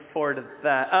forward to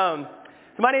that.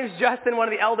 So my name is Justin, one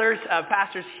of the elders,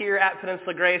 pastors here at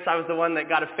Peninsula Grace. I was the one that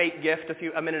got a fake gift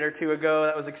a minute or two ago.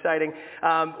 That was exciting.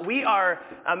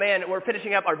 We're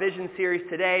finishing up our Vision series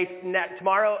today. Next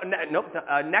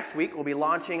week we'll be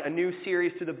launching a new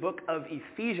series through the book of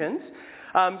Ephesians.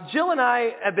 Jill and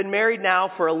I have been married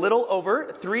now for a little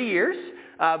over 3 years,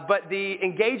 but the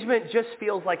engagement just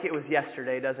feels like it was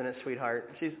yesterday, doesn't it,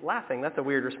 sweetheart? She's laughing. That's a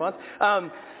weird response.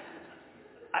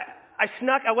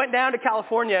 I went down to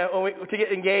California to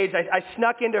get engaged. I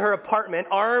snuck into her apartment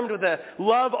armed with a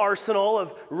love arsenal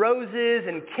of roses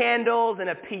and candles and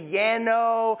a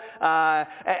piano.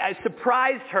 I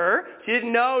surprised her. She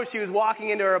didn't know she was walking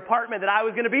into her apartment that I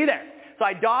was going to be there. So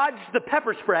I dodged the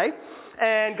pepper spray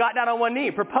and got down on one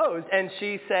knee, proposed, and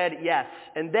she said yes.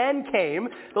 And then came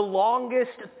the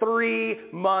longest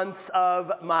 3 months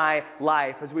of my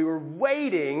life as we were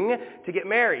waiting to get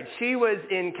married. She was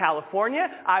in California.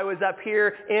 I was up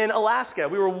here in Alaska.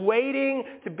 We were waiting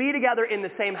to be together in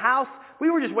the same house.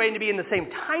 We were just waiting to be in the same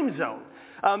time zone.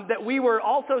 That we were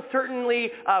also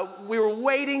certainly, we were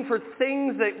waiting for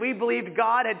things that we believed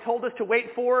God had told us to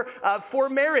wait for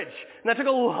marriage. And that took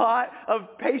a lot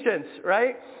of patience,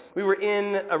 right? We were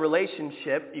in a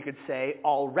relationship, you could say,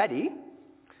 already.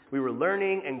 We were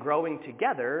learning and growing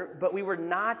together, but we were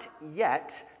not yet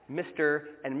Mr.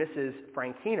 and Mrs.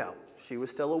 Franchino. She was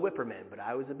still a whipperman, but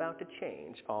I was about to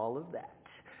change all of that.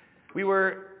 We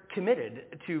were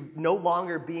committed to no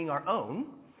longer being our own,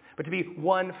 but to be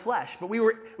one flesh. But we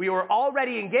were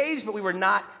already engaged, but we were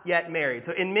not yet married.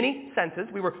 So in many senses,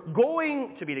 we were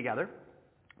going to be together,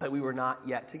 but we were not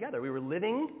yet together. We were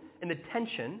living in the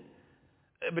tension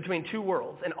between two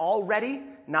worlds, and already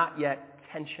not yet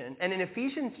tension. And in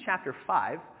Ephesians chapter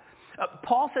 5,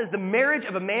 Paul says the marriage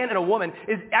of a man and a woman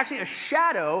is actually a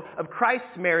shadow of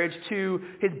Christ's marriage to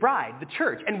his bride, the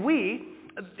church. And we,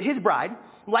 his bride,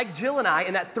 like Jill and I,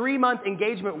 in that 3-month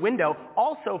engagement window,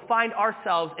 also find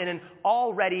ourselves in an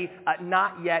already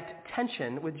not yet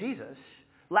tension with Jesus.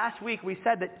 Last week we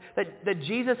said that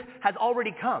Jesus has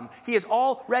already come. He has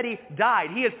already died.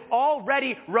 He has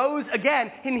already rose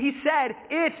again. And he said,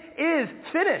 it is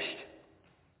finished.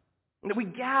 And that we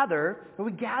gather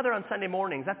on Sunday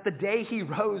mornings. That's the day he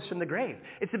rose from the grave.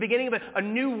 It's the beginning of a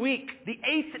new week, the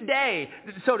 8th day,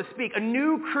 so to speak. A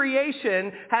new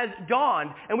creation has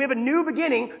dawned. And we have a new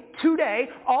beginning today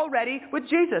already with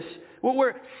Jesus,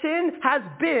 where sin has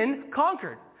been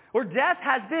conquered. Where death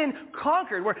has been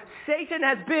conquered, where Satan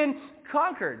has been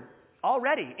conquered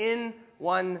already in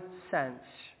one sense.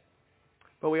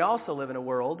 But we also live in a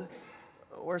world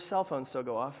where cell phones still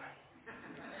go off,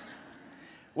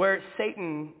 where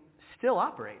Satan still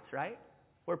operates, right?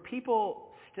 Where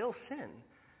people still sin,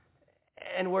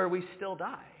 and where we still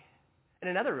die. In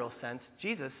another real sense,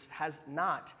 Jesus has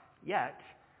not yet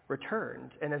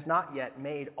returned and has not yet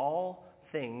made all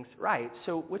things right.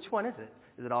 So which one is it?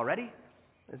 Is it already?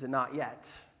 Is it not yet?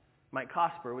 Mike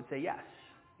Cosper would say yes.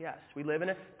 Yes, we live in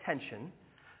a tension.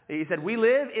 He said, we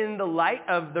live in the light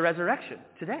of the resurrection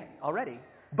today already.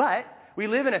 But we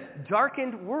live in a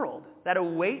darkened world that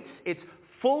awaits its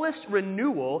fullest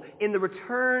renewal in the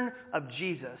return of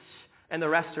Jesus and the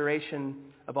restoration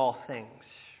of all things.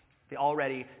 The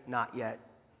already not yet.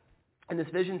 In this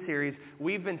Vision series,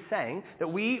 we've been saying that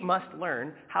we must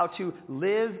learn how to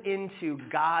live into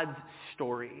God's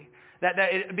story. That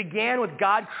it began with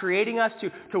God creating us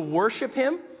to worship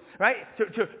him, right?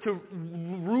 To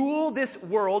rule this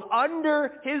world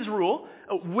under his rule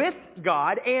with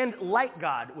God and like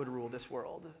God would rule this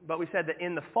world. But we said that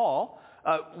in the fall,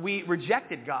 we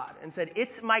rejected God and said,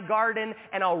 it's my garden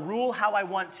and I'll rule how I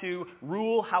want to,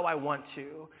 rule how I want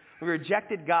to. We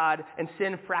rejected God and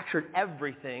sin fractured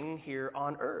everything here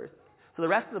on earth. So the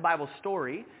rest of the Bible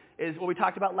story is what we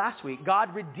talked about last week.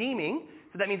 God redeeming.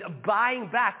 So that means a buying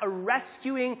back, a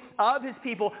rescuing of his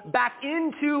people back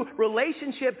into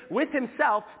relationship with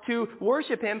himself to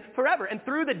worship him forever. And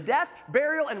through the death,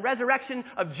 burial, and resurrection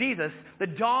of Jesus, the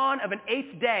dawn of an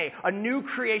 8th day, a new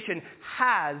creation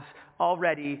has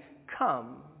already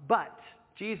come. But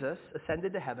Jesus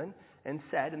ascended to heaven and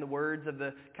said, in the words of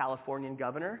the Californian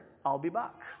governor, I'll be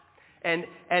back. And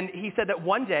he said that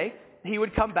one day he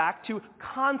would come back to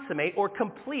consummate or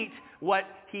complete what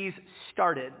he's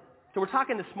started. So we're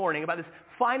talking this morning about this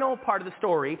final part of the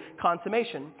story,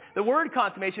 consummation. The word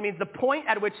consummation means the point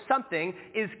at which something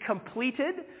is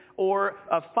completed or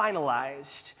finalized.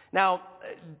 Now,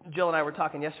 Jill and I were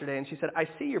talking yesterday, and she said, I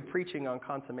see you're preaching on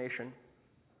consummation.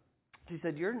 She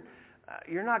said, you're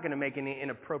not going to make any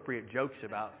inappropriate jokes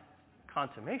about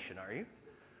consummation, are you?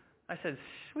 I said,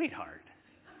 sweetheart,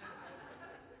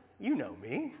 you know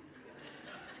me.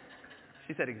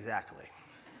 She said, exactly.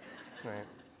 Right.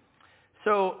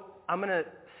 So I'm going to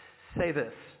say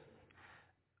this.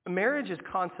 Marriage is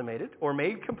consummated or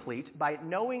made complete by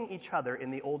knowing each other in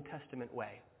the Old Testament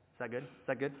way. Is that good? Is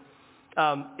that good?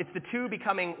 It's the two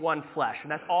becoming one flesh,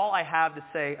 and that's all I have to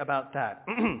say about that.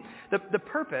 The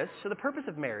purpose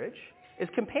of marriage is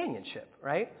companionship,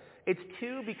 right? It's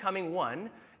two becoming one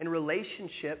in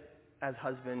relationship as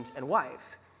husband and wife.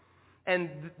 And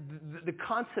the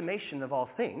consummation of all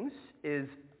things is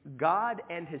God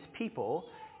and his people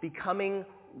becoming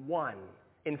one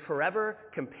in forever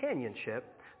companionship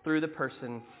through the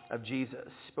person of Jesus.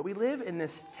 But we live in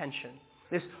this tension,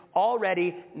 this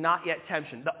already not yet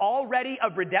tension. The already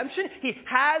of redemption, he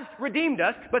has redeemed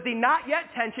us, but the not yet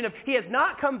tension of he has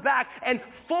not come back and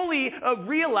fully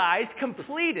realized,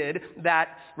 completed that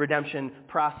redemption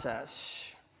process.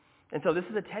 And so this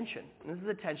is a tension. This is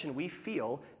a tension we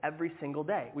feel every single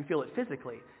day. We feel it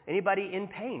physically. Anybody in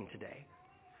pain today?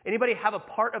 Anybody have a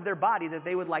part of their body that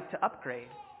they would like to upgrade?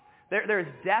 There is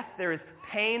death, there is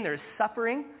pain, there is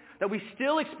suffering that we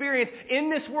still experience in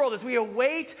this world as we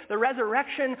await the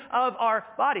resurrection of our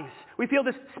bodies. We feel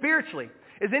this spiritually.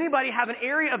 Does anybody have an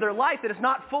area of their life that is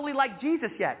not fully like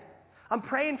Jesus yet? I'm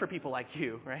praying for people like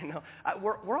you right now.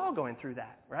 We're all going through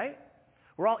that, right?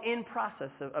 We're all in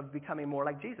process of becoming more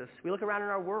like Jesus. We look around in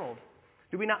our world.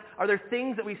 Are there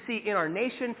things that we see in our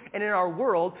nation and in our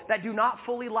world that do not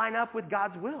fully line up with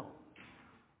God's will?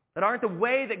 That aren't the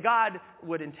way that God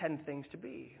would intend things to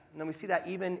be. And then we see that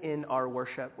even in our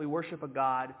worship. We worship a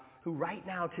God who right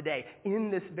now, today,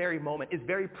 in this very moment, is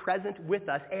very present with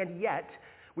us, and yet,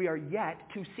 we are yet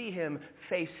to see him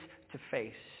face to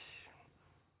face.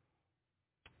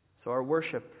 So our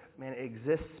worship, man, it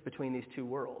exists between these two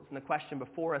worlds. And the question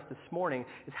before us this morning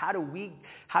is how do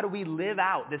we live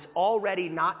out this already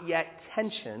not yet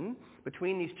tension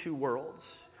between these two worlds?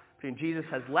 Between Jesus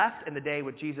has left and the day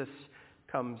when Jesus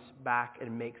comes back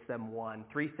and makes them one.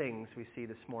 Three things we see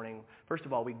this morning. First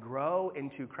of all, we grow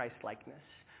into Christ-likeness.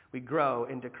 We grow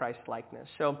into Christ-likeness.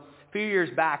 So a few years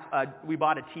back, we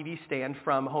bought a TV stand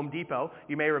from Home Depot.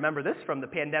 You may remember this from the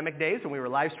pandemic days when we were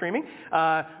live streaming.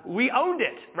 We owned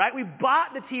it, right? We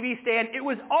bought the TV stand. It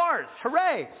was ours.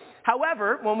 Hooray!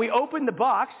 However, when we opened the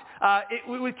box,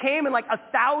 it came in like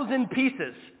 1,000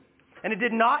 pieces. And it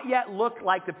did not yet look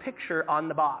like the picture on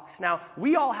the box. Now,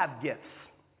 we all have gifts.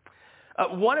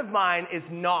 One of mine is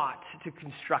not to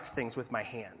construct things with my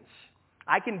hands.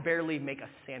 I can barely make a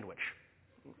sandwich,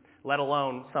 let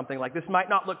alone something like this. Might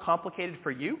not look complicated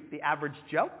for you, the average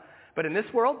Joe, but in this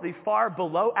world, the far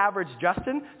below average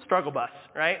Justin, struggle bus,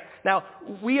 right? Now,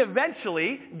 we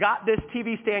eventually got this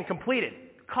TV stand completed,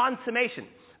 consummation.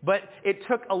 But it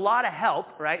took a lot of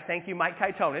help, right? Thank you, Mike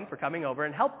Kaitonen, for coming over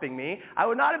and helping me. I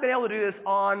would not have been able to do this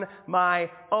on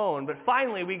my own. But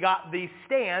finally, we got the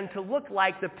stand to look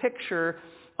like the picture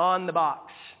on the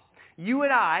box. You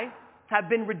and I have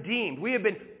been redeemed. We have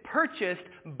been purchased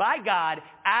by God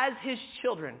as his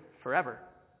children forever.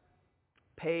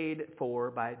 Paid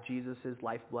for by Jesus'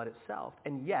 lifeblood itself.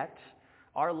 And yet,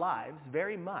 our lives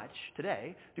very much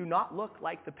today do not look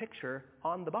like the picture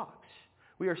on the box.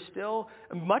 We are still,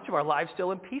 much of our lives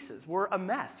still in pieces. We're a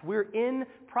mess. We're in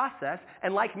process.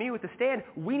 And like me with the stand,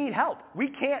 we need help. We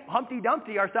can't Humpty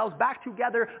Dumpty ourselves back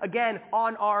together again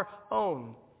on our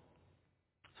own.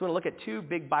 So we're going to look at two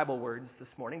big Bible words this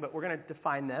morning, but we're going to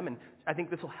define them. And I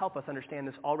think this will help us understand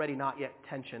this already not yet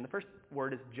tension. The first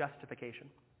word is justification.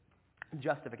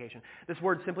 Justification. This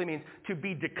word simply means to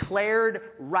be declared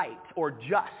right or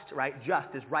just, right?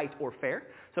 Just is right or fair.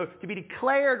 So to be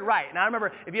declared right. Now I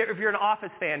remember, if you're an Office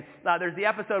fan, there's the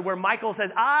episode where Michael says,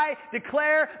 I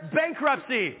declare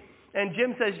bankruptcy. And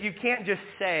Jim says, you can't just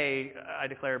say, I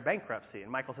declare bankruptcy.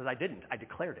 And Michael says, I didn't. I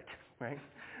declared it, right?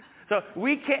 So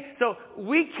we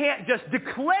can't just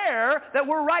declare that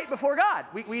we're right before God.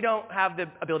 We don't have the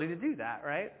ability to do that,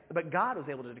 right? But God was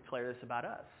able to declare this about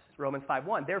us. Romans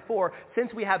 5:1. Therefore,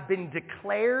 since we have been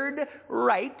declared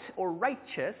right or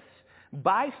righteous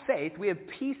by faith, we have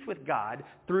peace with God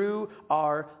through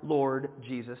our Lord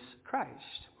Jesus Christ.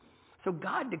 So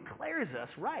God declares us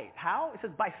right. How? It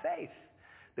says by faith.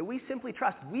 That we simply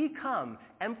trust. We come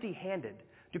empty-handed,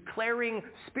 declaring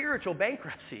spiritual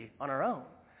bankruptcy on our own.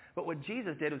 But what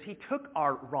Jesus did was he took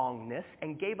our wrongness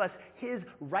and gave us his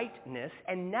rightness,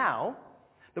 and now,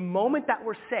 the moment that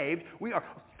we're saved, we are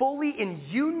fully in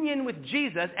union with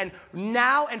Jesus and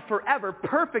now and forever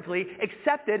perfectly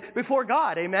accepted before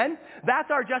God. Amen?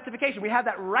 That's our justification. We have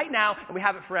that right now and we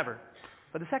have it forever.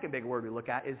 But the second big word we look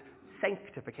at is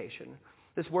sanctification.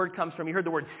 This word comes from, you heard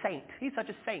the word saint. He's such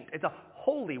a saint. It's a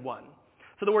holy one.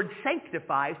 So the word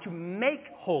sanctify is to make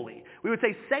holy. We would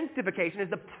say sanctification is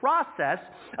the process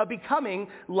of becoming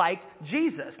like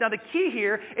Jesus. Now the key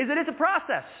here is that it's a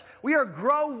process. We are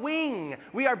growing.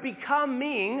 We are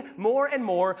becoming more and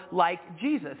more like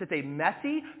Jesus. It's a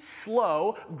messy,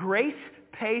 slow,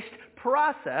 grace-paced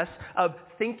process of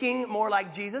thinking more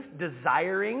like Jesus,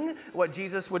 desiring what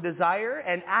Jesus would desire,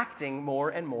 and acting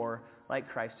more and more like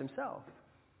Christ himself.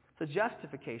 So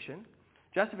justification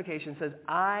says,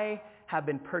 I have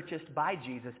been purchased by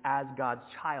Jesus as God's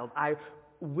child. I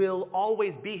will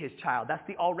always be his child. That's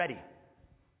the already.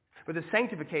 But the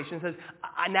sanctification says,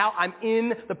 now I'm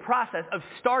in the process of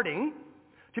starting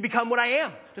to become what I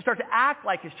am, to start to act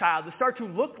like his child, to start to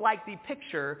look like the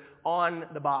picture on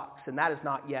the box. And that is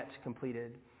not yet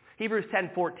completed. Hebrews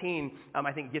 10:14,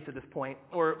 I think, gets at this point,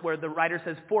 where the writer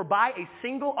says, for by a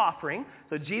single offering,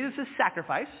 so Jesus'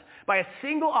 sacrifice, by a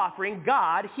single offering,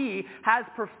 God, he has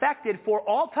perfected for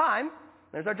all time,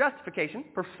 there's our justification,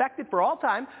 perfected for all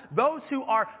time, those who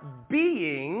are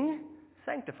being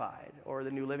sanctified. Or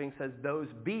the New Living says, those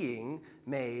being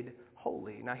made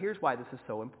holy. Now here's why this is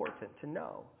so important to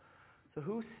know.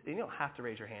 So you don't have to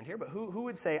raise your hand here, but who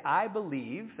would say, I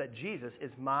believe that Jesus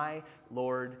is my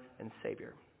Lord and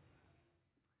Savior?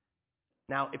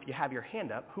 Now, if you have your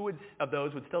hand up, who of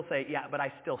those would still say, yeah, but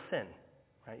I still sin?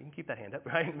 Right? You can keep that hand up,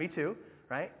 right? Me too,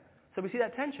 right? So we see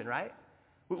that tension, right?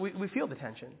 We feel the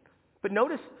tension. But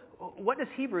notice, who does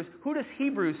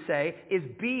Hebrews say is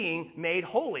being made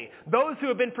holy? Those who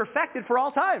have been perfected for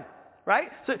all time, right?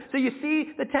 So you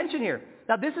see the tension here.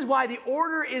 Now, this is why the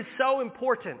order is so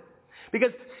important.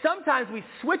 Because sometimes we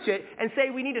switch it and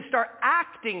say we need to start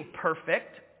acting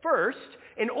perfect first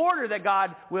in order that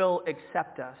God will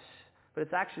accept us. But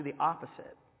it's actually the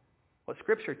opposite. What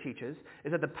Scripture teaches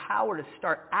is that the power to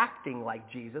start acting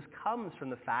like Jesus comes from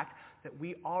the fact that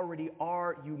we already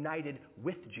are united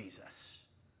with Jesus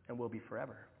and will be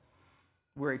forever.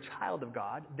 We're a child of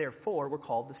God, therefore we're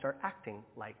called to start acting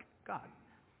like God.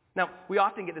 Now, we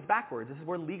often get this backwards. This is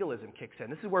where legalism kicks in.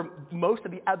 This is where most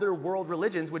of the other world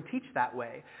religions would teach that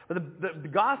way. But the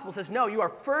gospel says, no, you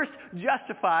are first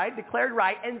justified, declared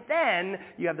right, and then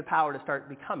you have the power to start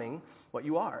becoming what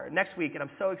you are. Next week, and I'm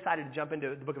so excited to jump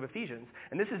into the book of Ephesians,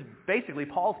 and this is basically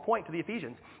Paul's point to the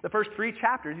Ephesians. The first 3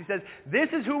 chapters, he says, this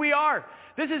is who we are.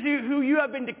 This is who you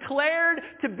have been declared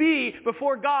to be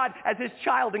before God as his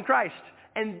child in Christ.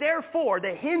 And therefore,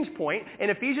 the hinge point in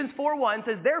Ephesians 4:1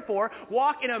 says, therefore,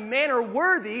 walk in a manner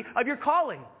worthy of your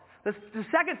calling. The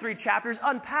second 3 chapters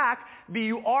unpack,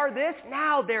 you are this,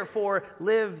 now therefore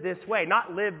live this way.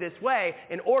 Not live this way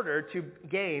in order to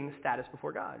gain status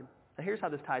before God. Now here's how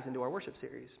this ties into our worship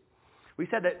series. We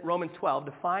said that Romans 12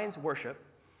 defines worship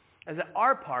as that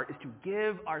our part is to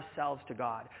give ourselves to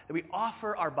God, that we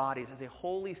offer our bodies as a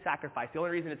holy sacrifice. The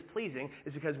only reason it's pleasing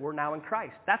is because we're now in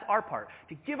Christ. That's our part,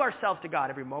 to give ourselves to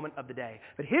God every moment of the day.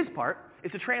 But his part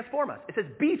is to transform us. It says,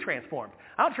 be transformed.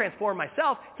 I don't transform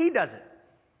myself. He does it.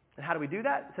 And how do we do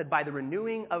that? It said, by the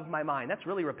renewing of my mind. That's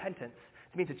really repentance.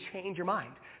 It means to change your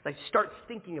mind. Like start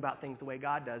thinking about things the way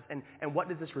God does. And what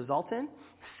does this result in?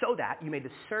 So that you may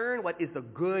discern what is the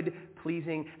good,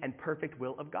 pleasing, and perfect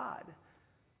will of God.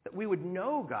 That we would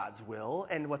know God's will,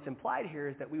 and what's implied here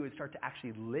is that we would start to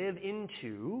actually live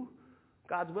into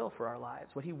God's will for our lives,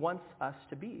 what he wants us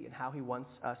to be and how he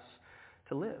wants us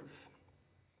to live.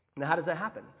 Now, how does that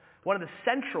happen? One of the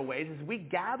central ways is we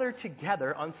gather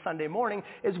together on Sunday morning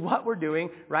is what we're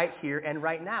doing right here and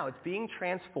right now. It's being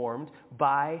transformed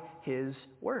by his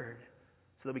word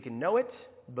so that we can know it,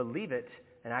 believe it,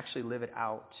 and actually live it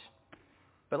out.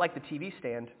 But like the TV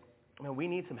stand, we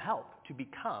need some help to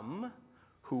become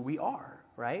who we are,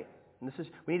 right? And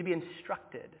we need to be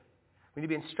instructed. We need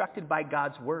to be instructed by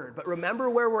God's word. But remember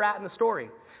where we're at in the story.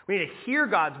 We need to hear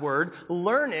God's word,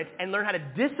 learn it, and learn how to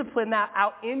discipline that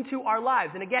out into our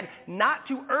lives. And again, not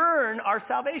to earn our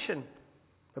salvation,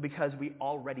 but because we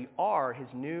already are his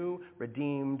new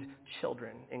redeemed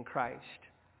children in Christ.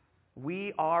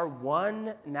 We are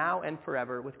one now and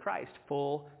forever with Christ,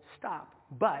 full stop.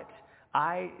 But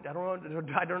I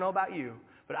don't know about you,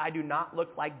 but I do not look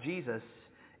like Jesus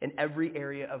in every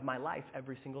area of my life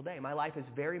every single day. My life is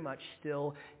very much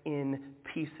still in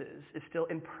pieces. It's still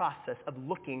in process of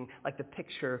looking like the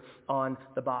picture on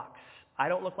the box. I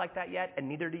don't look like that yet, and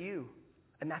neither do you.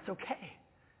 And that's okay.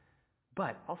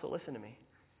 But also listen to me.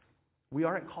 We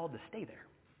aren't called to stay there.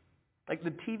 Like the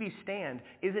TV stand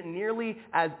isn't nearly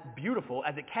as beautiful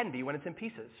as it can be when it's in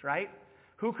pieces, right?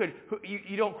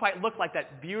 You don't quite look like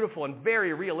that beautiful and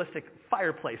very realistic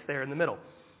fireplace there in the middle.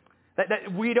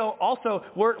 That we don't also,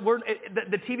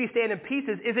 the TV stand in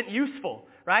pieces isn't useful,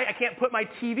 right? I can't put my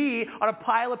TV on a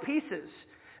pile of pieces.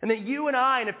 And that you and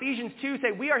I in Ephesians 2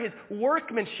 say we are his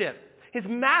workmanship, his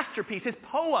masterpiece, his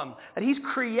poem that he's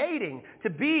creating to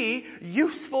be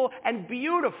useful and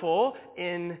beautiful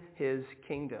in his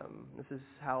kingdom. This is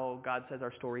how God says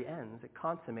our story ends. It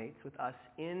consummates with us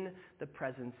in the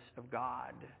presence of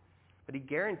God. But he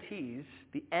guarantees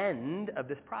the end of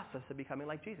this process of becoming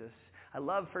like Jesus. I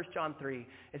love 1 John 3.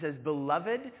 It says,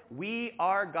 "Beloved, we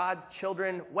are God's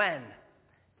children when?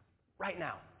 Right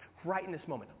now, right in this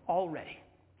moment, already.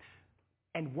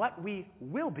 And what we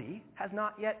will be has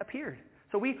not yet appeared."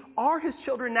 So we are his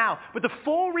children now, but the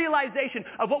full realization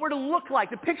of what we're to look like,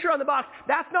 the picture on the box,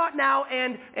 that's not now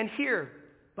and here.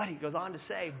 But he goes on to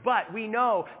say, but we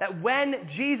know that when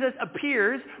Jesus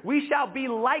appears, we shall be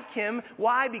like him.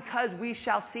 Why? Because we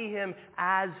shall see him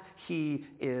as he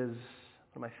is.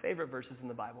 One of my favorite verses in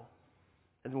the Bible.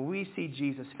 And when we see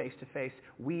Jesus face to face,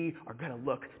 we are going to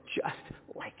look just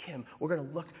like him. We're going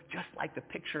to look just like the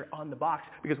picture on the box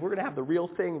because we're going to have the real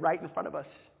thing right in front of us.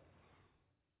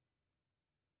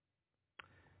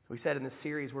 We said in this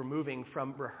series we're moving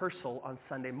from rehearsal on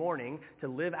Sunday morning to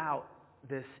live out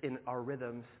this in our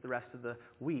rhythms the rest of the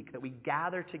week, that we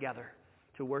gather together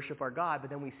to worship our God,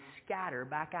 but then we scatter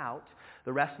back out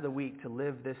the rest of the week to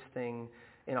live this thing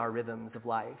in our rhythms of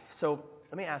life. So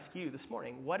let me ask you this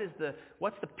morning, what's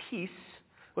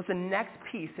the next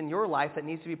piece in your life that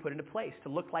needs to be put into place to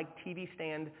look like TV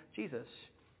stand Jesus?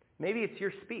 Maybe it's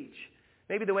your speech.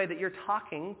 Maybe the way that you're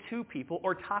talking to people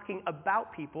or talking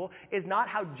about people is not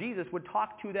how Jesus would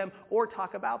talk to them or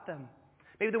talk about them.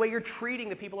 Maybe the way you're treating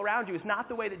the people around you is not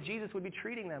the way that Jesus would be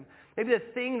treating them. Maybe the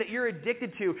thing that you're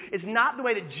addicted to is not the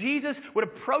way that Jesus would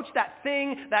approach that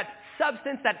thing, that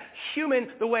substance, that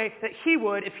human, the way that he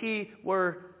would if he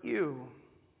were you.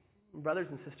 Brothers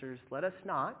and sisters, let us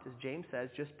not, as James says,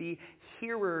 just be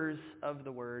hearers of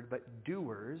the word, but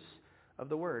doers of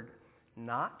the word.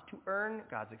 Not to earn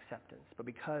God's acceptance, but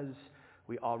because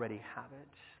we already have it.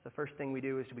 The first thing we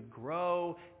do is we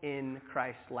grow in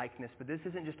Christ's likeness, but this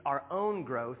isn't just our own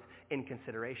growth in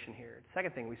consideration here. The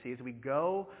second thing we see is we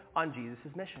go on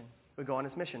Jesus' mission. We go on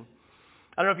his mission.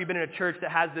 I don't know if you've been in a church that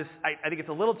has this, I think it's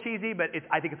a little cheesy, but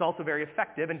I think it's also very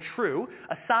effective and true,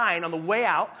 a sign on the way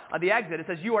out, on the exit. It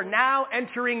says, "You are now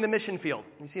entering the mission field."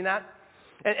 Have you seen that?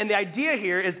 And the idea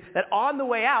here is that on the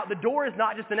way out, the door is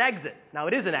not just an exit. Now,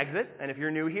 it is an exit, and if you're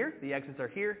new here, the exits are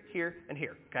here, here, and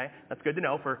here, okay? That's good to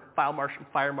know for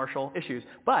fire marshal issues.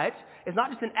 But it's not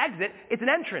just an exit, it's an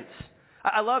entrance.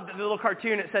 I love the little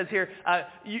cartoon. It says here,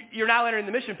 you're now entering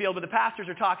the mission field, but the pastors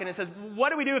are talking, and it says, what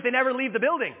do we do if they never leave the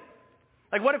building?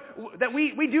 Like what if, that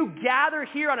we do gather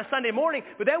here on a Sunday morning,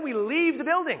 but then we leave the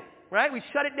building. Right? We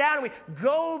shut it down and we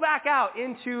go back out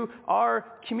into our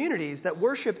communities. That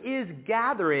worship is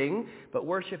gathering, but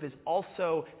worship is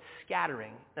also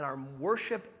scattering. And our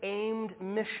worship-aimed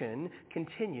mission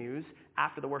continues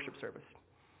after the worship service.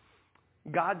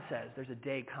 God says there's a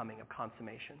day coming of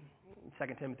consummation. 2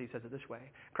 Timothy says it this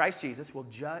way. Christ Jesus will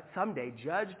someday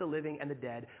judge the living and the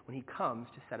dead when he comes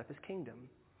to set up his kingdom.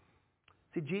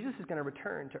 See, Jesus is going to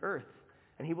return to earth.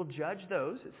 And he will judge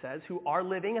those, it says, who are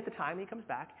living at the time he comes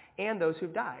back, and those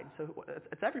who've died. So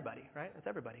it's everybody, right? It's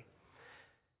everybody.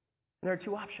 And there are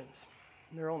two options.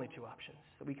 And there are only two options.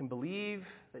 That we can believe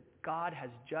that God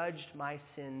has judged my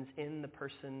sins in the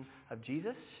person of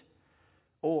Jesus,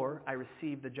 or I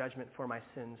receive the judgment for my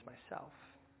sins myself.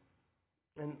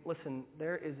 And listen,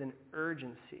 there is an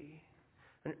urgency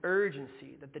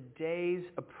that the day's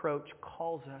approach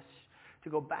calls us to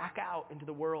go back out into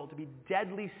the world, to be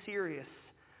deadly serious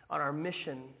on our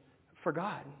mission for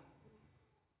God.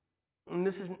 And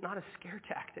this is not a scare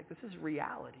tactic. This is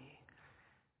reality.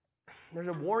 There's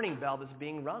a warning bell that's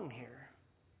being rung here.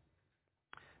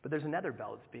 But there's another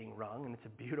bell that's being rung, and it's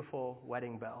a beautiful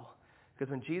wedding bell. Because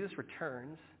when Jesus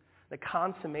returns, the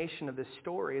consummation of this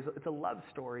story is it's a love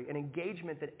story, an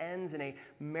engagement that ends in a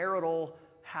marital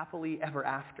happily ever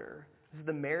after. This is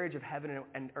the marriage of heaven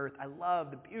and earth. I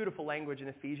love the beautiful language in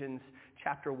Ephesians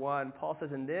chapter 1. Paul says,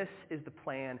 and this is the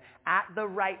plan. At the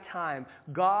right time,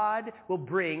 God will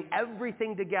bring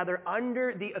everything together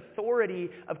under the authority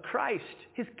of Christ,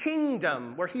 his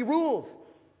kingdom, where he rules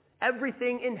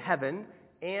everything in heaven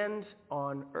and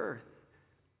on earth.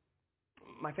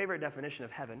 My favorite definition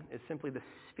of heaven is simply the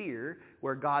sphere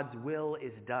where God's will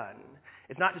is done.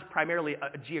 It's not just primarily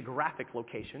a geographic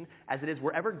location, as it is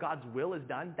wherever God's will is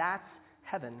done, that's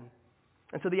heaven.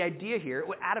 And so the idea here,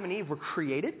 Adam and Eve were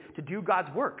created to do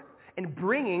God's work in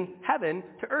bringing heaven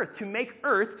to earth, to make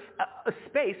earth a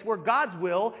space where God's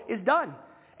will is done.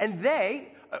 And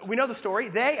we know the story,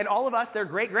 they and all of us, their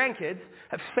great-grandkids,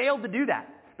 have failed to do that.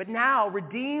 But now,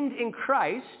 redeemed in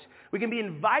Christ, We can be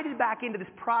invited back into this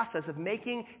process of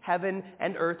making heaven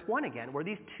and earth one again, where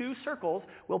these two circles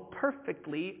will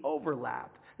perfectly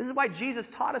overlap. This is why Jesus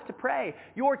taught us to pray,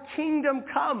 your kingdom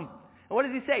come. And what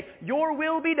does he say? Your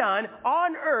will be done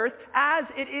on earth as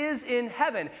it is in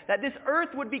heaven. That this earth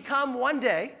would become one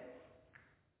day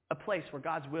a place where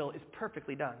God's will is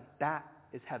perfectly done. That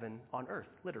is heaven on earth,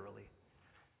 literally.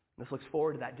 And this looks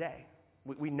forward to that day.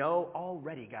 We know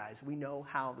already, guys, we know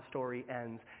how the story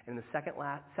ends. And in the second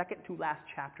to last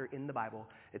chapter in the Bible,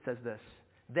 it says this.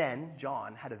 Then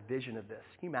John had a vision of this.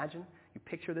 Can you imagine? You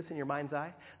picture this in your mind's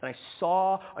eye? Then I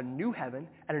saw a new heaven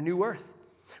and a new earth.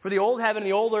 For the old heaven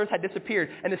and the old earth had disappeared,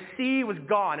 and the sea was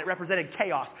gone. It represented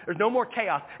chaos. There's no more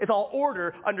chaos. It's all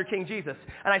order under King Jesus.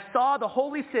 And I saw the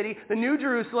holy city, the new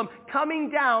Jerusalem, coming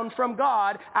down from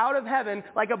God out of heaven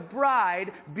like a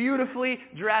bride beautifully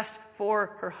dressed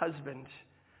for her husband.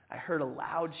 I heard a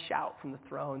loud shout from the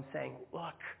throne saying,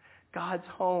 look, God's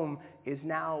home is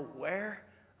now where?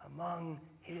 Among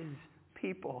his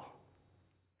people.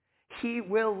 He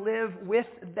will live with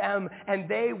them, and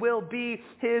they will be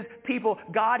his people.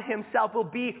 God himself will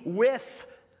be with,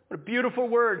 what a beautiful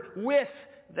word, with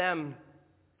them.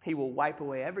 He will wipe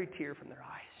away every tear from their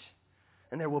eyes,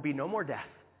 and there will be no more death,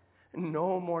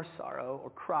 no more sorrow or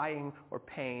crying or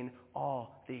pain.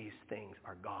 All these things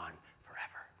are gone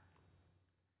forever.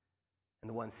 And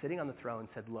the one sitting on the throne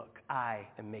said, look, I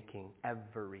am making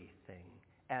everything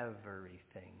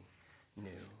new.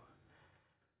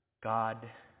 God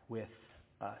with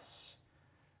us.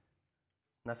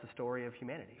 And that's the story of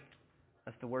humanity.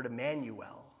 That's the word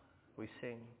Emmanuel we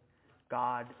sing.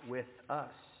 God with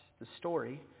us. The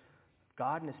story of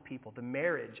God and his people. The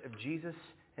marriage of Jesus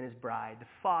and his bride. The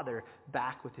Father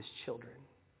back with his children.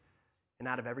 And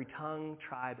out of every tongue,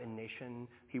 tribe, and nation,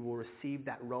 he will receive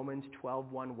that Romans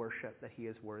 12:1 worship that he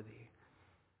is worthy.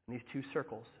 And these two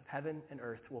circles of heaven and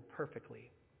earth will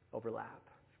perfectly overlap.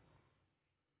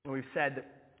 And we've said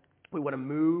that we want to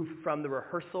move from the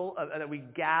rehearsal that we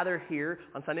gather here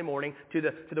on Sunday morning to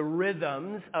the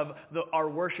rhythms of our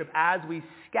worship as we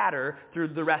scatter through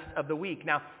the rest of the week.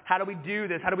 Now, how do we do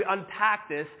this? How do we unpack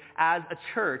this as a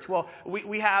church? Well,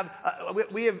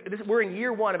 we're in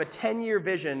year one of a 10-year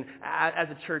vision as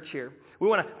a church here. We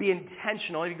want to be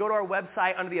intentional. If you go to our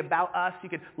website under the About Us, you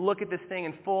can look at this thing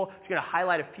in full. I'm going to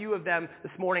highlight a few of them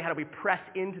this morning. How do we press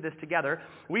into this together?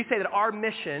 We say that our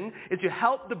mission is to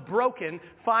help the broken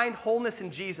find wholeness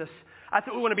in Jesus. That's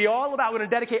what we want to be all about. We're going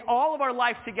to dedicate all of our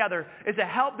life together is to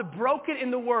help the broken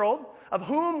in the world, of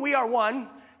whom we are one,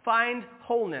 find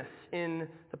wholeness in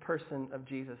the person of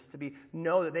Jesus. To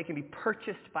know that they can be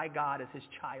purchased by God as his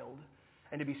child,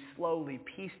 and to be slowly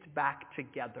pieced back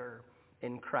together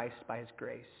in Christ by his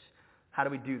grace. How do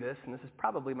we do this? And this is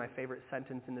probably my favorite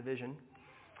sentence in the vision.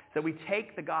 That we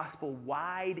take the gospel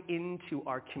wide into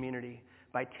our community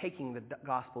by taking the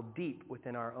gospel deep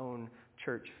within our own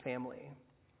church family.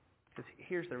 Because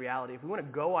here's the reality. If we want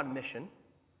to go on mission,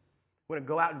 we want to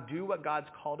go out and do what God's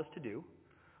called us to do,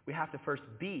 we have to first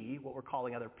be what we're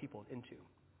calling other people into.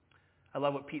 I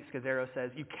love what Pete Scazzaro says.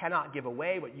 You cannot give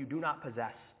away what you do not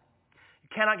possess.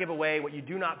 Cannot give away what you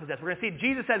do not possess. We're going to see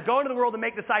Jesus says, go into the world and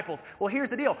make disciples. Well, here's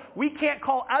the deal. We can't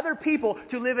call other people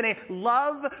to live in a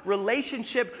love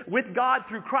relationship with God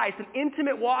through Christ, an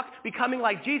intimate walk becoming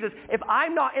like Jesus, if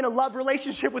I'm not in a love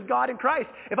relationship with God in Christ,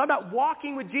 if I'm not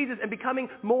walking with Jesus and becoming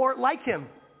more like him.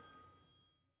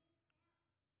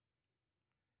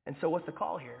 And so what's the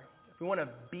call here? If we want to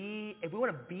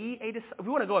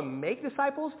go and make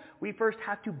disciples, we first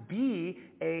have to be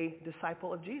a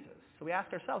disciple of Jesus. So we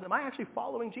ask ourselves, am I actually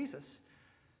following Jesus?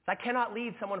 I cannot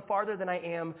lead someone farther than I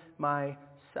am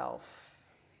myself.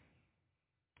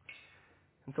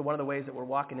 And so one of the ways that we're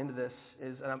walking into this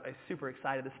is, and I'm super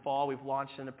excited, this fall we've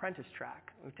launched an apprentice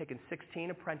track. We've taken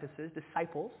 16 apprentices,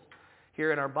 disciples,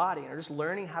 here in our body, and are just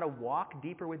learning how to walk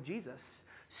deeper with Jesus.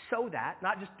 So that,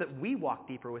 not just that we walk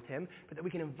deeper with him, but that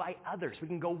we can invite others. We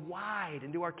can go wide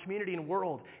into our community and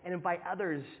world and invite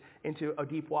others into a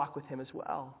deep walk with him as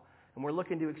well. And we're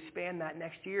looking to expand that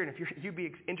next year. And if you'd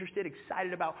be interested,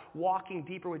 excited about walking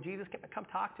deeper with Jesus, come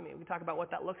talk to me. We can talk about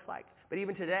what that looks like. But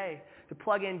even today, to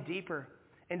plug in deeper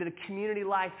into the community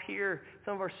life here,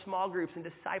 some of our small groups and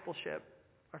discipleship,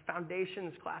 our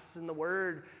foundations classes in the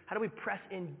Word, how do we press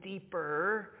in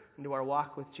deeper into our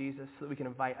walk with Jesus so that we can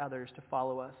invite others to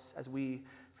follow us as we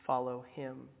follow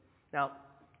him? Now,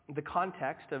 the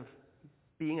context of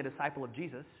being a disciple of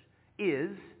Jesus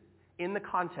is in the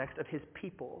context of his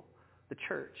people, the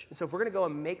church. And so if we're going to go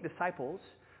and make disciples,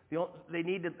 they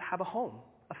need to have a home,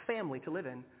 a family to live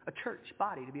in, a church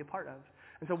body to be a part of.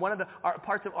 And so one of the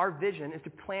parts of our vision is to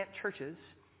plant churches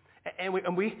And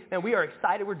we are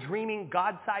excited. We're dreaming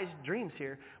God-sized dreams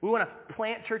here. We want to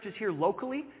plant churches here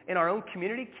locally in our own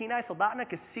community, Kenai, Soldotna,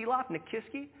 Kasilof,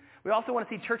 Nikiski. We also want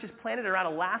to see churches planted around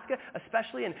Alaska,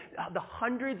 especially in the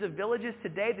hundreds of villages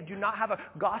today that do not have a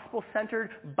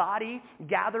gospel-centered body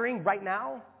gathering right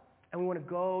now. And we want to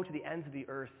go to the ends of the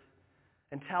earth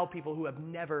and tell people who have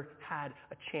never had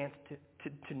a chance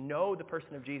to know the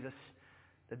person of Jesus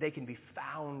that they can be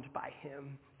found by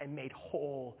him and made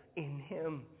whole in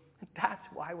him. That's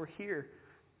why we're here.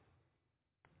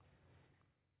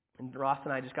 And Ross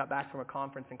and I just got back from a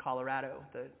conference in Colorado,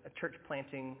 a church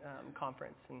planting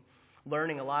conference, and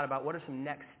learning a lot about what are some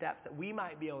next steps that we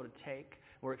might be able to take.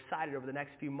 We're excited over the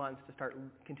next few months to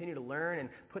continue to learn and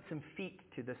put some feet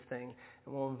to this thing.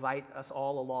 And we'll invite us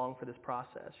all along for this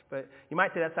process. But you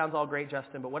might say, that sounds all great,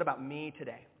 Justin, but what about me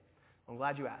today? I'm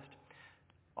glad you asked.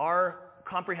 Our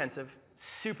comprehensive,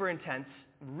 super intense,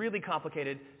 really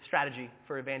complicated strategy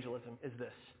for evangelism is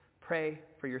this. Pray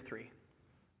for your three.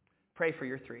 Pray for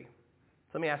your three.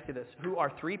 So let me ask you this. Who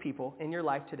are three people in your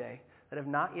life today that have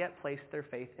not yet placed their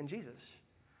faith in Jesus?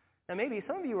 Now maybe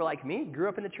some of you are like me, grew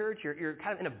up in the church, you're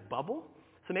kind of in a bubble.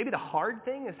 So maybe the hard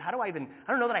thing is I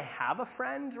don't know that I have a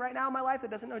friend right now in my life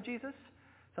that doesn't know Jesus.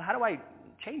 So how do I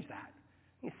change that?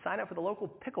 You sign up for the local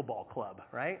pickleball club,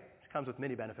 right? Which comes with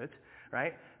many benefits,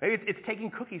 right? Maybe it's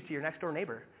taking cookies to your next door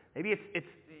neighbor. Maybe it's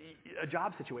a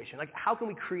job situation. Like, how can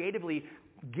we creatively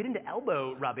get into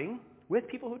elbow rubbing with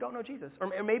people who don't know Jesus?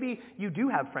 Or maybe you do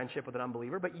have friendship with an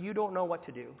unbeliever, but you don't know what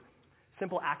to do.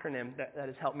 Simple acronym that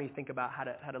has helped me think about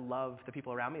how to love the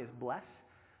people around me is BLESS.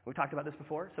 We talked about this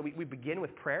before. So we begin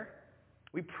with prayer.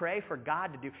 We pray for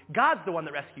God to do. God's the one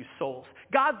that rescues souls.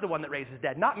 God's the one that raises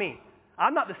dead, not me.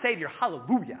 I'm not the Savior.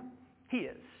 Hallelujah. He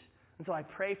is. And so I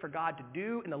pray for God to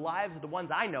do in the lives of the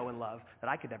ones I know and love that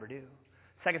I could never do.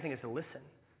 Second thing is to listen.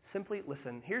 Simply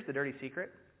listen. Here's the dirty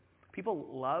secret. People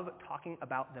love talking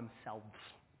about themselves.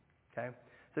 Okay?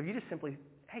 So if you just simply,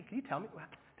 hey, can you tell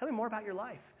me more about your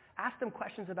life? Ask them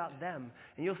questions about them,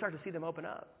 and you'll start to see them open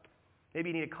up. Maybe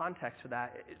you need a context for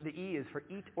that. The E is for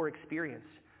eat or experience.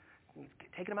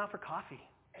 Taking them out for coffee.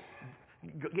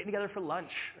 Getting together for lunch,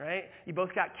 right? You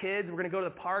both got kids. We're going to go to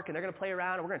the park, and they're going to play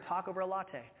around, and we're going to talk over a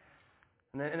latte.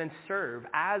 And then serve.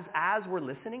 As we're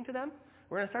listening to them,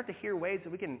 we're going to start to hear ways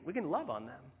that we can love on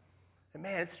them. And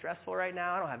man, it's stressful right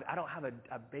now. I don't have a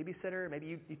babysitter. Maybe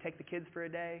you take the kids for a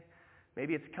day.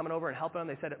 Maybe it's coming over and helping them.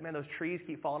 They said, man, those trees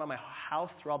keep falling on my house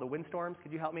through all the windstorms.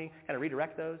 Could you help me kind of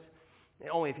redirect those?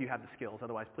 Only if you have the skills.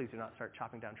 Otherwise, please do not start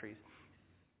chopping down trees.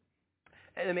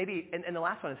 And then maybe, and the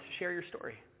last one is to share your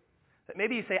story.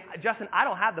 Maybe you say, Justin, I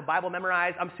don't have the Bible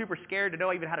memorized. I'm super scared to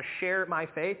know even how to share my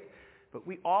faith. But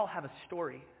we all have a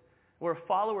story. We're a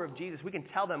follower of Jesus. We can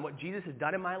tell them what Jesus has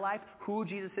done in my life, who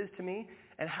Jesus is to me,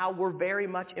 and how we're very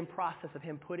much in process of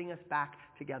him putting us back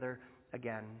together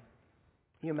again.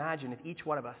 Can you imagine if each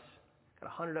one of us, got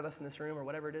 100 of us in this room or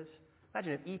whatever it is,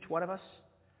 imagine if each one of us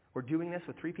were doing this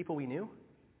with three people we knew?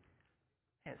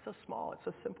 Man, it's so small, it's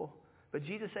so simple. But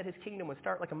Jesus said his kingdom would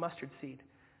start like a mustard seed,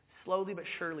 slowly but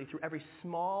surely, through every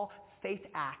small faith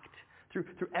act, through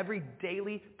every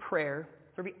daily prayer,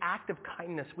 through every act of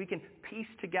kindness, we can piece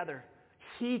together,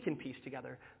 he can piece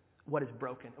together what is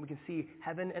broken. And we can see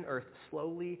heaven and earth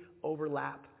slowly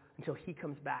overlap until he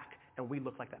comes back and we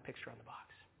look like that picture on the box.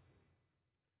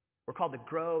 We're called to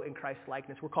grow in Christ's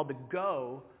likeness. We're called to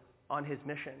go on his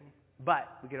mission. But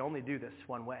we can only do this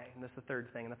one way. And that's the third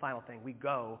thing. And the final thing, we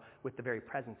go with the very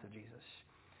presence of Jesus.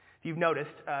 If you've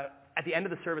noticed, at the end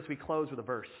of the service, we close with a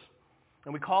verse.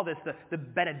 And we call this the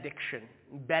benediction.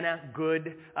 Bena,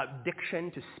 good,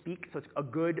 diction, to speak. So it's a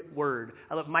good word.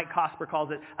 I love Mike Cosper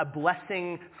calls it a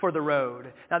blessing for the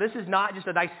road. Now this is not just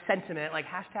a nice sentiment like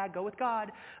hashtag go with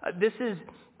God. This is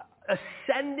a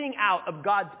sending out of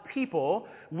God's people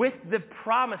with the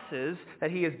promises that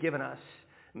he has given us.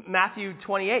 Matthew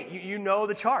 28, you know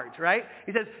the charge, right?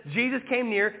 He says, Jesus came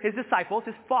near his disciples,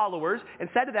 his followers, and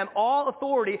said to them, all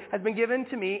authority has been given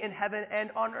to me in heaven and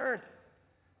on earth.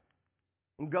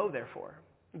 And go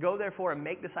therefore and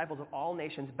make disciples of all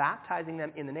nations, baptizing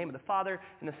them in the name of the Father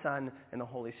and the Son and the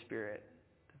Holy Spirit,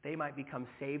 that they might become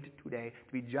saved today,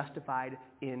 to be justified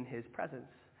in his presence.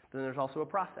 Then there's also a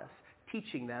process,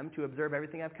 teaching them to observe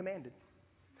everything I've commanded.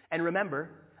 And remember,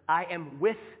 I am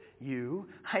with you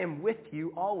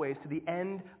always to the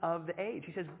end of the age.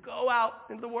 He says, go out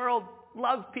into the world,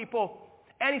 love people.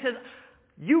 And he says,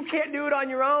 you can't do it on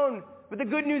your own. But the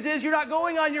good news is you're not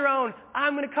going on your own.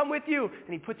 I'm going to come with you.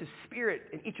 And he puts his Spirit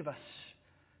in each of us.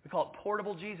 We call it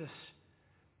portable Jesus.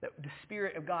 That the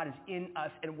Spirit of God is in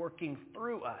us and working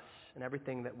through us in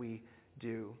everything that we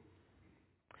do.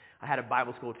 I had a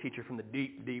Bible school teacher from the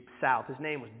deep, deep South. His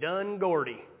name was Dun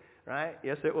Gordy, right?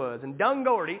 Yes, it was. And Dun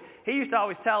Gordy, he used to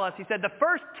always tell us, he said, the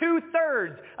first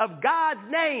 2/3 of God's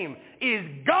name is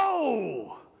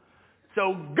go.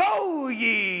 So go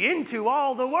ye into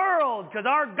all the world, because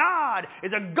our God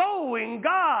is a going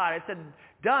God. I said,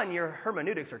 Dun, your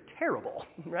hermeneutics are terrible,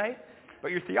 right? But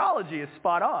your theology is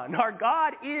spot on. Our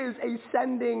God is a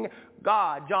sending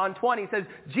God. John 20 says,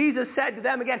 Jesus said to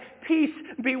them again, peace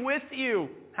be with you.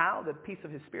 How? The peace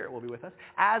of his Spirit will be with us.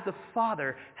 As the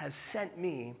Father has sent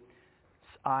me,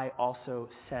 I also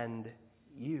send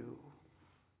you.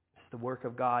 The work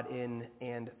of God in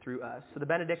and through us. So the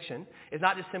benediction is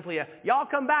not just simply a, y'all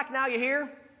come back now, you hear?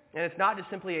 And it's not just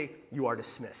simply a, you are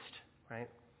dismissed, right?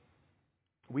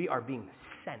 We are being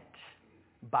sent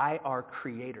by our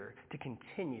Creator to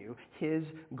continue his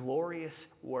glorious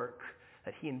work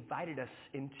that he invited us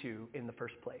into in the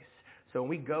first place. So when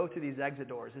we go through these exit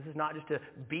doors, this is not just to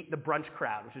beat the brunch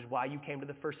crowd, which is why you came to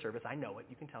the first service. I know it.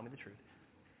 You can tell me the truth.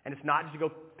 And it's not just to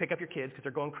go pick up your kids because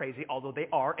they're going crazy, although they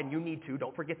are, and you need to.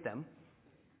 Don't forget them.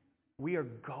 We are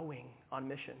going on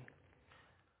mission.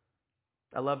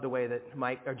 I love the way that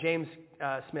James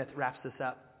Smith wraps this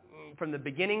up. From the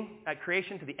beginning at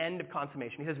creation to the end of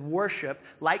consummation. He says, worship,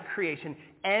 like creation,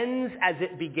 ends as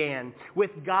it began,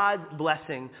 with God's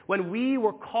blessing. When we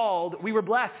were called, we were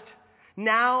blessed.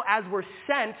 Now, as we're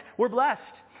sent, we're blessed.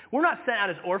 We're not sent out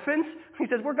as orphans. He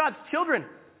says, we're God's children.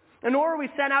 And nor are we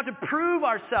sent out to prove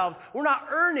ourselves. We're not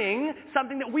earning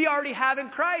something that we already have in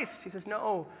Christ. He says,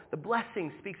 no, the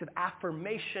blessing speaks of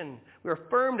affirmation. We are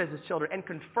affirmed as his children, and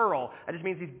conferral. That just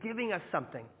means he's giving us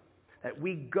something. That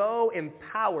we go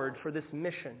empowered for this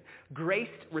mission, graced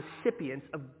recipients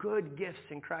of good gifts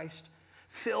in Christ,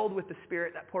 filled with the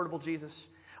Spirit, that portable Jesus.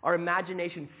 Our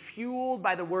imagination fueled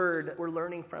by the word that we're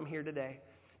learning from here today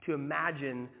to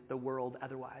imagine the world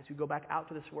otherwise. We go back out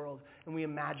to this world and we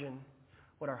imagine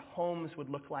what our homes would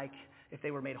look like if they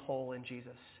were made whole in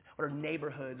Jesus. What our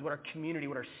neighborhoods, what our community,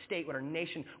 what our state, what our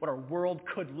nation, what our world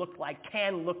could look like,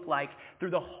 can look like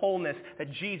through the wholeness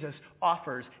that Jesus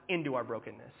offers into our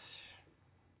brokenness.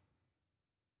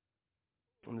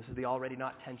 And this is the already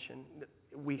not tension.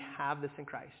 We have this in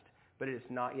Christ, but it is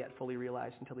not yet fully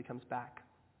realized until he comes back.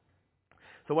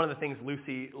 So one of the things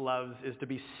Lucy loves is to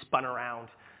be spun around.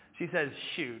 She says,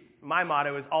 shoot, my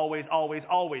motto is always, always,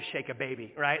 always shake a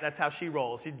baby, right? That's how she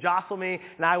rolls. She jostle me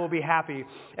and I will be happy.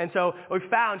 And so we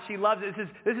found she loves it.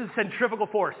 This is centrifugal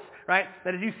force, right?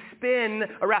 That as you spin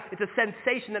around, it's a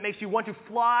sensation that makes you want to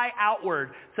fly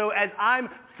outward. So as I'm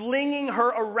flinging her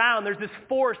around, there's this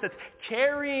force that's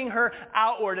carrying her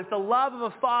outward. It's the love of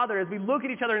a father as we look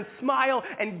at each other and smile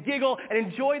and giggle and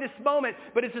enjoy this moment.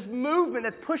 But it's this movement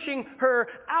that's pushing her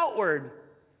outward.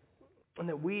 And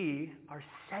that we are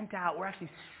sent out, we're actually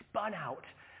spun out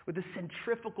with the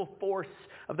centrifugal force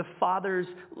of the Father's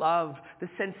love.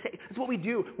 That's what we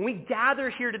do. When we gather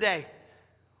here today,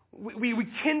 we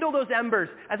kindle those embers.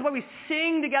 That's why we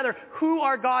sing together who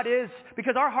our God is,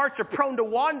 because our hearts are prone to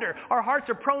wander. Our hearts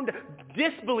are prone to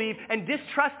disbelieve and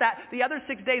distrust that the other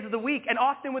 6 days of the week, and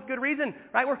often with good reason,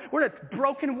 right? We're in a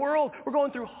broken world. We're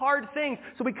going through hard things.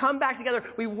 So we come back together.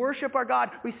 We worship our God.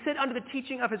 We sit under the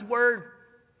teaching of his word.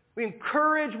 We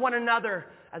encourage one another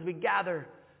as we gather,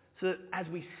 so that as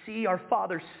we see our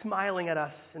Father smiling at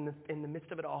us in the midst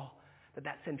of it all,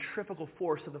 that centrifugal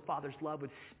force of the Father's love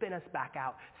would spin us back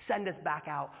out, send us back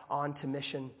out onto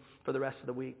mission for the rest of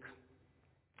the week,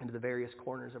 into the various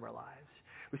corners of our lives.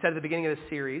 We said at the beginning of this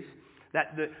series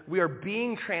that we are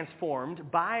being transformed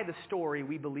by the story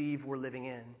we believe we're living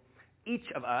in.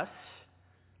 Each of us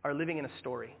are living in a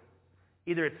story.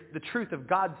 Either it's the truth of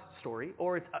God's story,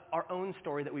 or it's our own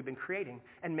story that we've been creating.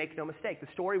 And make no mistake, the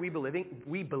story we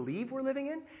believe we're living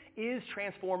in is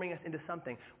transforming us into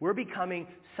something. We're becoming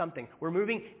something. We're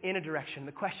moving in a direction.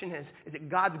 The question is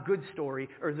it God's good story,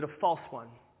 or is it a false one?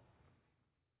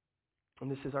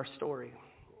 And this is our story.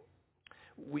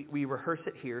 We rehearse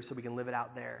it here so we can live it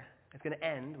out there. It's going to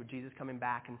end with Jesus coming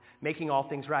back and making all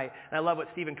things right. And I love what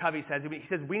Stephen Covey says. He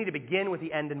says we need to begin with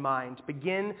the end in mind.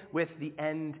 Begin with the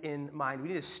end in mind. We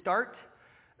need to start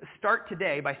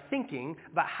today by thinking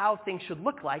about how things should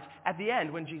look like at the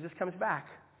end when Jesus comes back.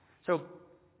 So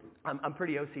I'm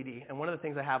pretty OCD, and one of the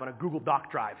things I have on a Google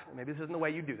Doc drive, maybe this isn't the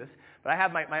way you do this, but I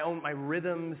have my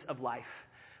rhythms of life.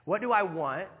 What do I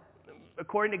want?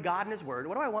 According to God and his word,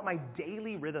 what do I want my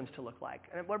daily rhythms to look like?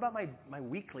 And what about my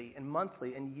weekly and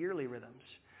monthly and yearly rhythms?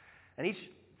 And each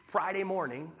Friday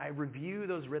morning, I review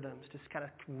those rhythms to kind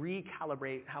of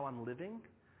recalibrate how I'm living.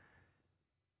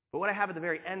 But what I have at the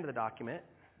very end of the document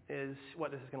is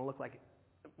what this is going to look like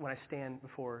when I stand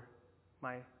before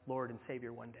my Lord and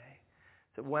Savior one day.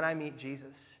 So when I meet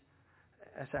Jesus,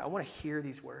 I said, I want to hear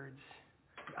these words.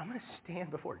 I'm going to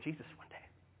stand before Jesus one day.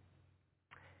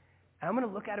 And I'm going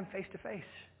to look at him face to face.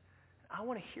 I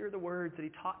want to hear the words that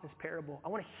he taught in his parable. I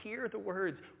want to hear the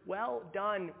words, well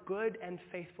done, good and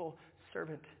faithful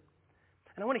servant.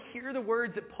 And I want to hear the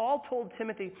words that Paul told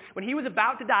Timothy when he was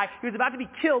about to die. He was about to be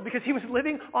killed because he was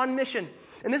living on mission.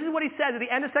 And this is what he says at the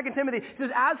end of 2 Timothy. He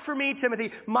says, as for me,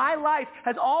 Timothy, my life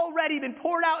has already been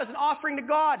poured out as an offering to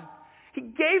God. He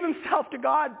gave himself to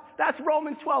God. That's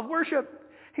Romans 12,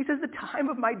 worship. He says, the time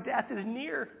of my death is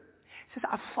near. He says,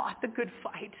 I've fought the good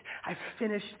fight. I've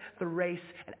finished the race,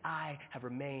 and I have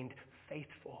remained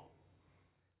faithful.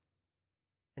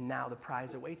 And now the prize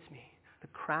awaits me. The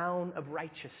crown of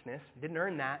righteousness, didn't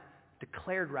earn that,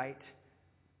 declared right,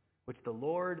 which the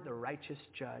Lord, the righteous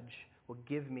judge, will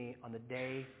give me on the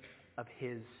day of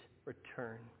his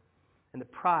return. And the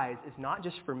prize is not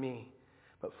just for me,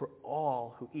 but for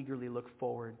all who eagerly look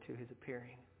forward to his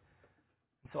appearing.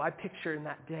 And so I picture in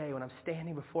that day when I'm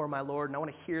standing before my Lord and I want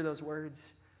to hear those words.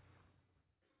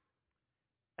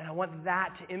 And I want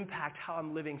that to impact how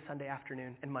I'm living Sunday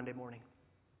afternoon and Monday morning.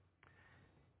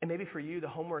 And maybe for you, the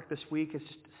homework this week is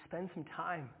just to spend some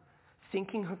time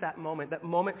thinking of that moment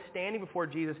standing before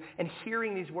Jesus and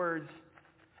hearing these words,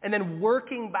 and then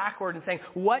working backward and saying,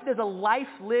 what does a life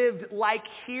lived like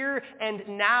here and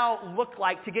now look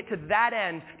like to get to that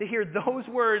end, to hear those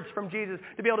words from Jesus,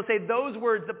 to be able to say those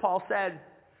words that Paul said?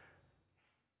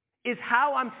 Is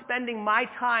how I'm spending my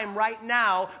time right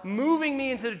now moving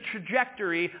me into the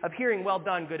trajectory of hearing, well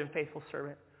done, good and faithful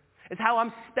servant? Is how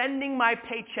I'm spending my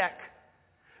paycheck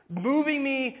moving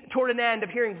me toward an end of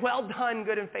hearing, well done,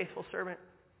 good and faithful servant?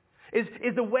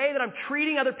 Is the way that I'm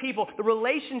treating other people, the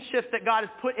relationships that God has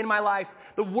put in my life,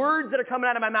 the words that are coming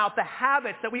out of my mouth, the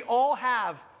habits that we all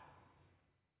have,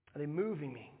 are they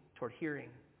moving me toward hearing,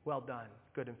 well done,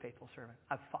 good and faithful servant?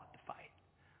 I've fought the fight.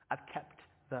 I've kept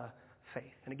the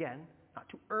faith. And again, not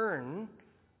to earn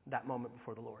that moment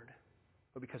before the Lord,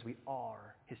 but because we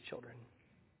are his children.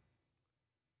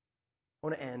 I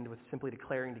want to end with simply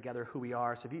declaring together who we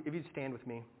are. So if you'd stand with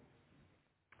me.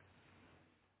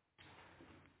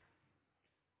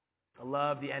 I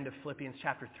love the end of Philippians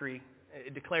chapter 3.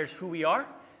 It declares who we are,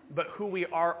 but who we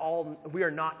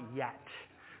are not yet.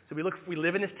 So we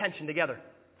live in this tension together.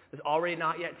 There's already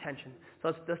not yet tension.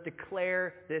 So let's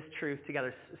declare this truth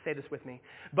together. Say this with me.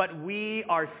 But we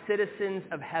are citizens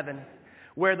of heaven,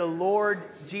 where the Lord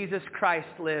Jesus Christ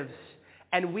lives,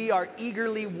 and we are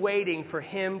eagerly waiting for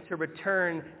him to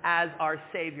return as our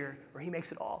Savior, where he makes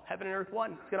it all. Heaven and earth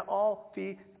one. It's going to all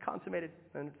be consummated.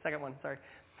 And the second one, sorry.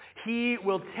 He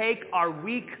will take our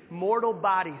weak mortal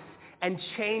bodies and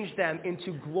change them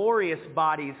into glorious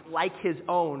bodies like his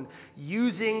own,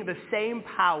 using the same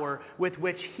power with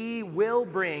which he will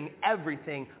bring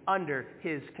everything under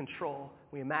his control.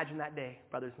 We imagine that day,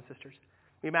 brothers and sisters.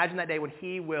 We imagine that day when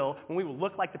we will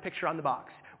look like the picture on the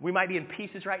box. We might be in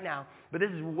pieces right now, but this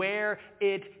is where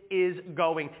it is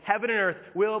going. Heaven and earth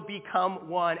will become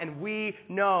one, and we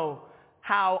know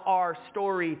how our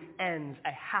story ends,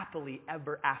 a happily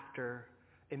ever after,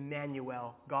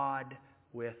 Emmanuel, God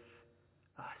with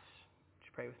us. Would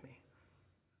you pray with me?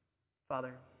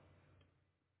 Father,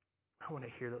 I want to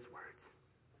hear those words.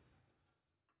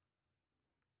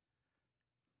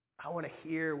 I want to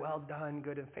hear, well done,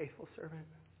 good and faithful servant.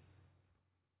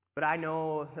 But I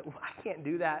know that I can't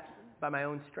do that by my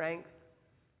own strength,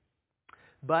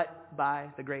 but by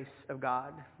the grace of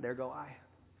God, there go I.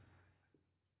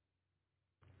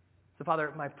 So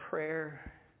Father, my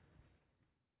prayer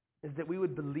is that we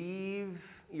would believe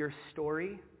your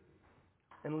story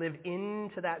and live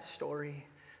into that story,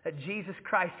 that Jesus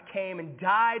Christ came and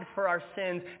died for our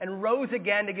sins and rose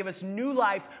again to give us new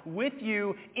life with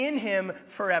you in him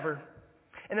forever.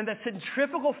 And then the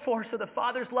centrifugal force of the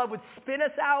Father's love would spin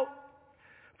us out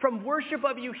from worship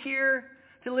of you here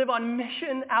to live on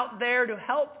mission out there to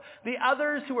help the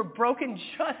others who are broken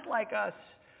just like us,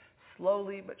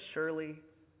 slowly but surely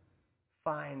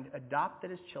find,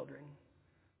 adopted as children,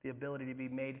 the ability to be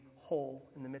made whole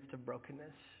in the midst of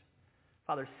brokenness.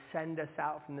 Father, send us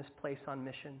out from this place on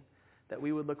mission, that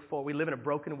we would look forward. We live in a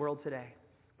broken world today,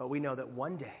 but we know that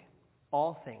one day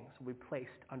all things will be placed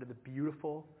under the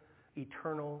beautiful,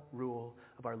 eternal rule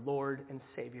of our Lord and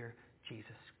Savior,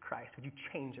 Jesus Christ. Would you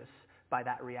change us by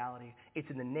that reality? It's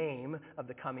in the name of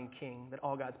the coming King that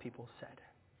all God's people said.